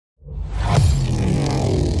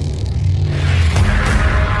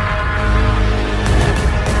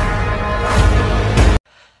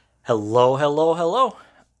Hello, hello, hello.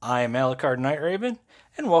 I'm Alucard Night Raven,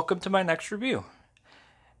 and welcome to my next review.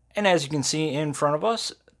 And as you can see in front of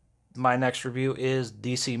us, my next review is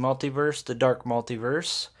DC Multiverse, the Dark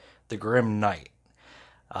Multiverse, the Grim Knight.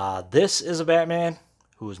 This is a Batman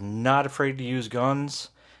who is not afraid to use guns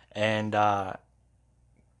and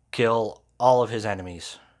kill all of his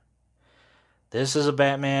enemies. This is a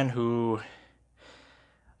Batman who,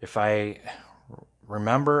 if I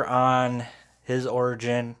remember on his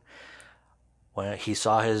origin, when he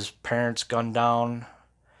saw his parents gunned down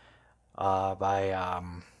by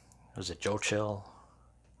was it Joe Chill?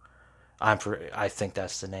 I think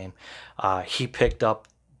that's the name. He picked up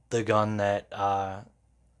the gun that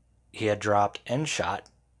he had dropped and shot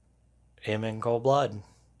him in cold blood.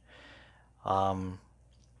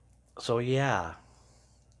 So yeah.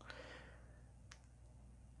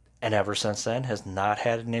 And ever since then has not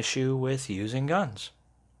had an issue with using guns.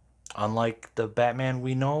 Unlike the Batman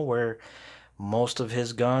we know, where most of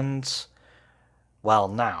his guns,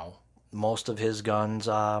 most of his guns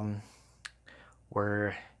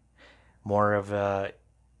were more of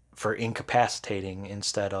for incapacitating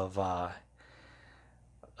instead of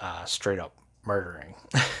straight up murdering.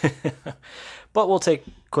 But we'll take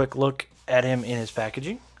a quick look at him in his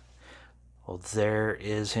packaging. Well, there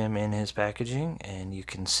is him in his packaging, and you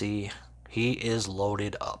can see he is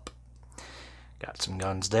loaded up. Got some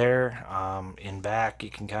guns there. In back, you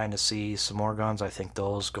can kind of see some more guns. I think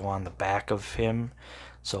those go on the back of him.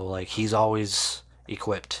 So, like, he's always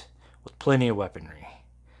equipped with plenty of weaponry.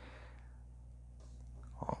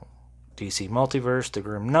 DC Multiverse, the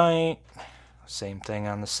Grim Knight. Same thing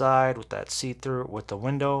on the side with that see-through, with the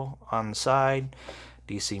window on the side.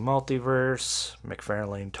 DC Multiverse,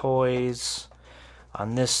 McFarlane Toys.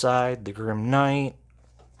 On this side, the Grim Knight.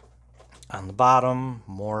 On the bottom,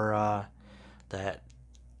 more that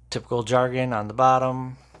typical jargon on the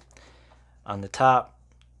bottom. On the top,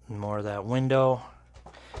 more of that window.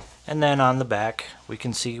 And then on the back, we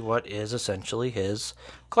can see what is essentially his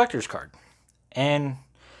collector's card. And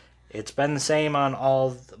it's been the same on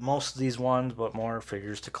most of these ones, but more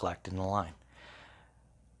figures to collect in the line.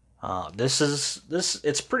 It's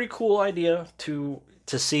a pretty cool idea to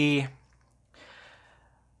see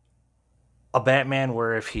a Batman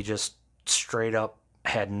where if he just straight up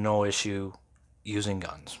had no issue using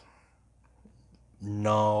guns.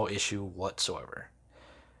 No issue whatsoever.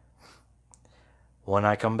 When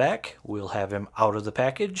I come back, we'll have him out of the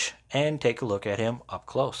package and take a look at him up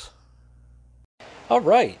close.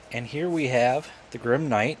 Alright, and here we have the Grim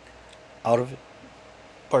Knight out of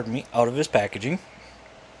his packaging.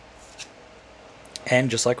 And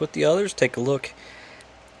just like with the others, take a look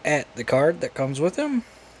at the card that comes with him.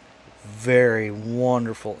 Very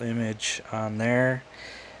wonderful image on there.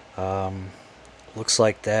 Looks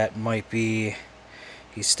like that might be,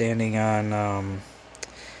 he's standing on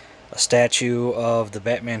a statue of the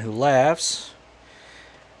Batman Who Laughs.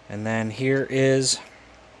 And then here is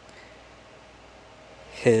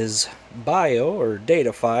his bio or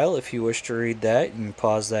data file. If you wish to read that, you can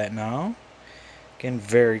pause that now. Again,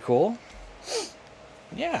 very cool.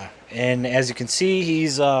 Yeah, and as you can see,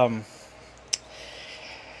 he's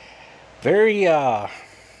very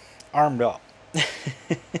armed up.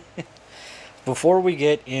 Before we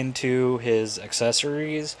get into his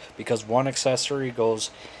accessories, because one accessory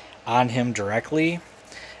goes on him directly,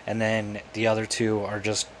 and then the other two are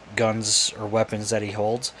just guns or weapons that he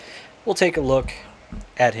holds, we'll take a look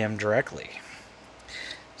at him directly.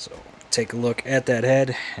 So, take a look at that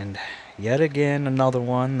head, and yet again, another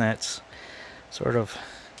one that's sort of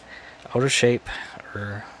out of shape,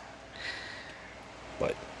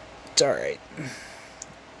 but it's alright.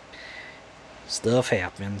 Stuff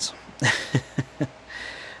happens.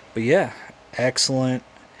 But yeah, excellent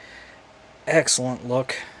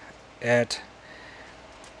look at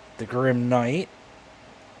the Grim Knight.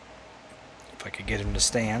 If I could get him to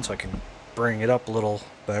stand so I can bring it up a little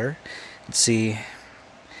better and see.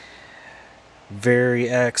 Very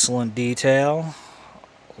excellent detail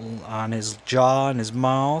on his jaw and his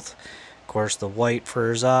mouth. Of course, the white for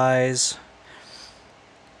his eyes.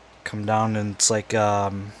 Come down and it's like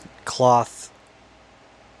cloth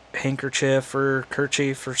handkerchief or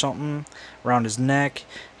kerchief or something around his neck.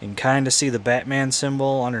 You can kind of see the Batman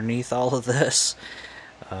symbol underneath all of this.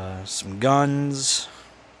 Some guns.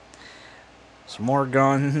 Some more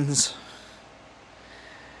guns.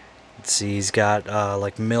 Let's see, he's got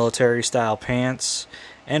like military style pants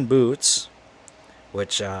and boots,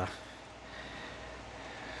 which I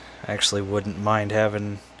actually wouldn't mind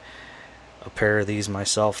having a pair of these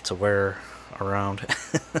myself to wear around.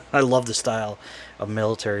 I love the style of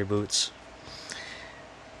military boots.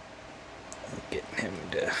 Getting him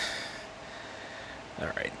to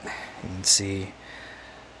Alright, you can see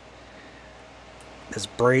his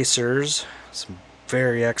bracers, some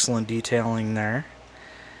very excellent detailing there.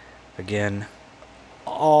 Again,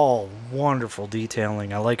 all wonderful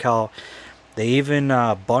detailing. I like how they even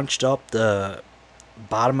bunched up the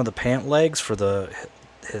bottom of the pant legs for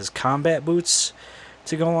his combat boots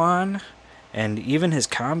to go on, and even his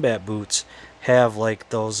combat boots have like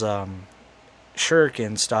those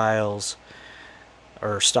shuriken styles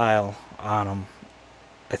or style on them.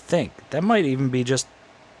 I think that might even be just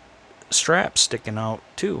straps sticking out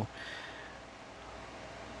too.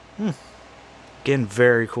 Again,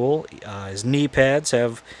 very cool. His knee pads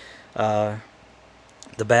have the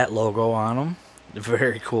bat logo on them.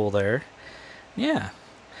 Very cool there. Yeah.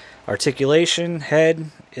 Articulation, head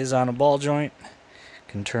is on a ball joint.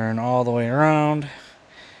 Can turn all the way around.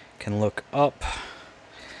 Can look up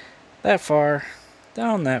that far,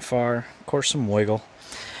 down that far. Of course, some wiggle.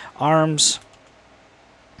 Arms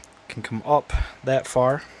can come up that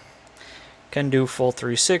far. Can do full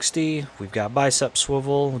 360. We've got bicep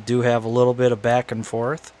swivel. Do have a little bit of back and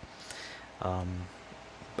forth.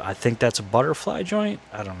 I think that's a butterfly joint.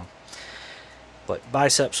 I don't know. But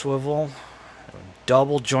bicep swivel.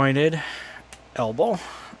 Double jointed elbow.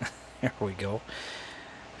 There we go.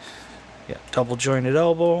 Yeah, double jointed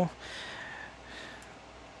elbow.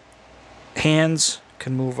 Hands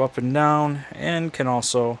can move up and down and can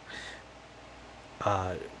also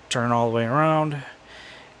turn all the way around.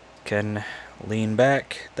 Can lean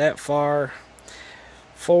back that far,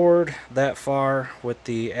 forward that far with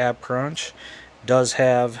the ab crunch. Does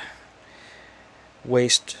have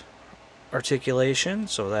waist articulation,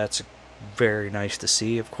 so that's very nice to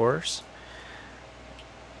see, of course.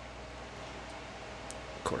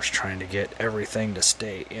 Of course, trying to get everything to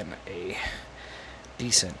stay in a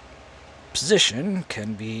decent position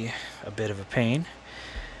can be a bit of a pain.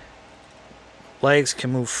 Legs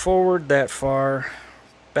can move forward that far,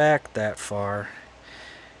 back that far.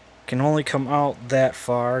 Can only come out that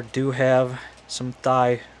far. Do have some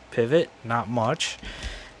thigh pivot, not much.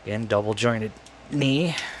 Again, double jointed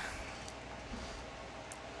knee.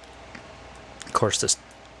 Of course, this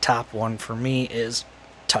top one for me is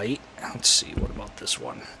tight. Let's see, what about this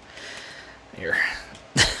one? Here.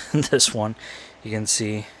 This one, you can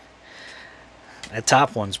see that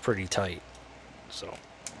top one's pretty tight. So,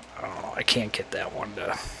 I can't get that one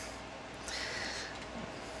to...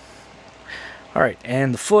 Alright,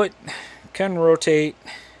 and the foot can rotate,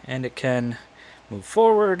 and it can move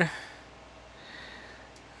forward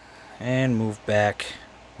and move back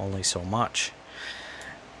only so much.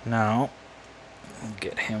 Now, we'll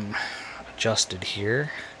get him adjusted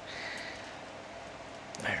here.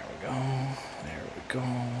 There we go. There we go.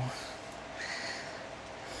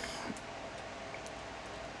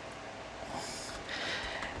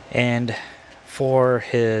 And for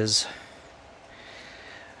his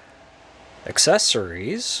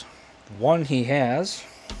accessories, one he has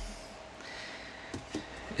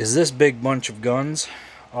is this big bunch of guns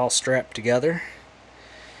all strapped together.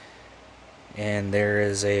 And there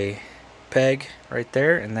is a peg right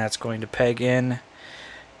there, and that's going to peg in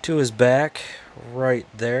to his back right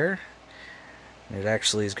there. It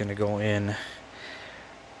actually is going to go in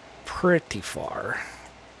pretty far.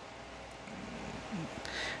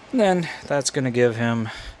 And then that's going to give him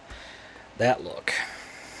that look.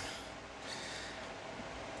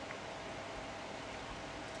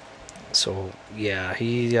 So yeah,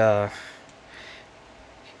 he's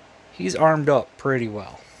armed up pretty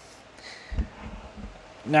well.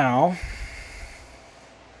 Now,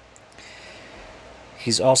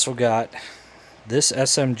 he's also got this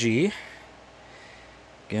SMG.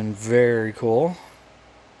 Again, very cool.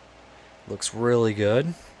 Looks really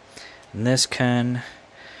good. And this can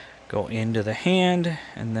go into the hand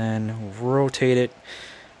and then rotate it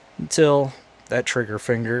until that trigger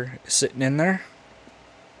finger is sitting in there.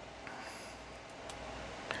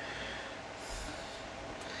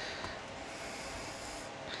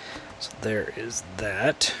 So there is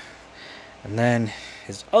that. And then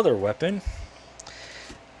his other weapon,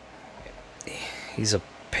 he's a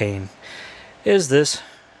pain, is this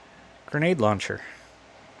grenade launcher.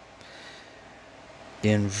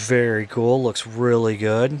 Again, very cool. Looks really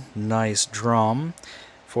good. Nice drum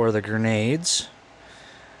for the grenades.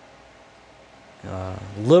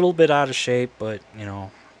 Little bit out of shape, but you know,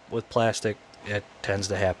 with plastic it tends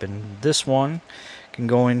to happen. This one can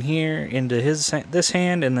go in here into this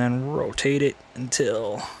hand and then rotate it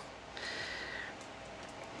until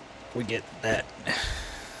we get that.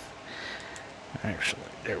 Actually,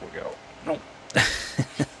 there we go. Nope.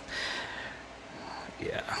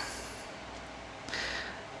 Yeah.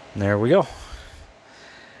 There we go.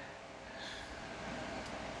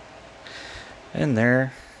 And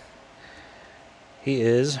there he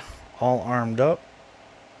is, all armed up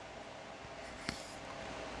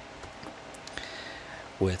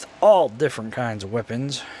with all different kinds of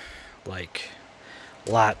weapons, like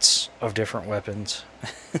lots of different weapons.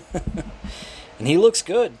 And he looks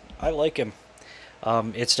good. I like him.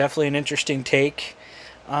 It's definitely an interesting take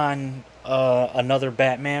on another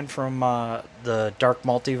Batman from the Dark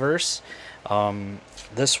Multiverse.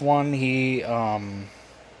 This one,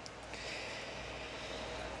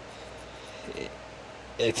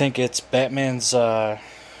 I think it's Batman's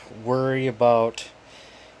worry about,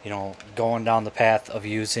 going down the path of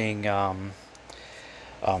using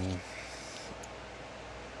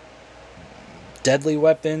deadly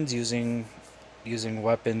weapons, using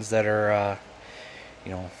weapons that are,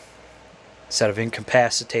 instead of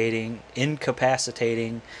incapacitating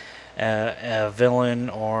a villain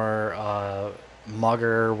or a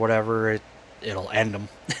mugger or whatever, it'll end them.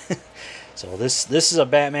 So this is a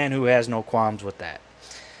Batman who has no qualms with that,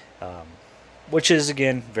 which is,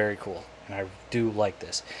 again, very cool, and I do like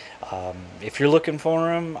this. If you're looking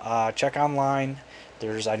for him, check online.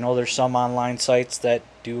 I know there's some online sites that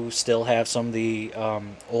do still have some of the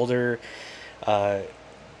older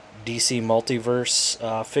DC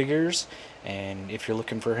Multiverse figures, and if you're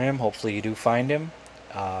looking for him, hopefully you do find him,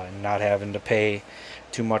 not having to pay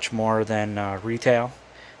too much more than retail.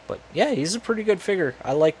 But yeah, he's a pretty good figure.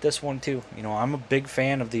 I like this one too. I'm a big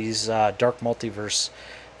fan of these Dark Multiverse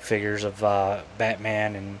figures of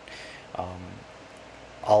Batman and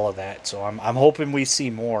all of that. So I'm hoping we see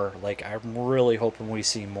more. I'm really hoping we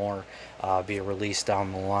see more be released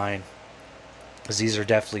down the line, because these are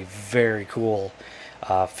definitely very cool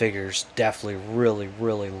figures. Definitely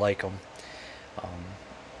really like them,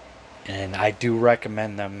 and I do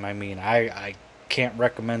recommend them. I mean, I can't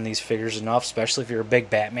recommend these figures enough, especially if you're a big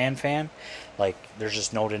Batman fan. There's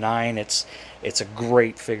just no denying it's a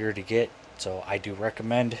great figure to get. So I do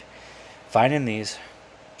recommend finding these.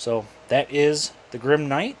 So that is the Grim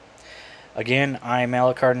Knight. Again, I'm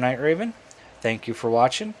Alucard Night Raven. Thank you for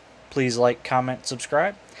watching. Please like, comment,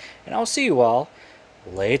 subscribe, and I'll see you all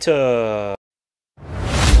later.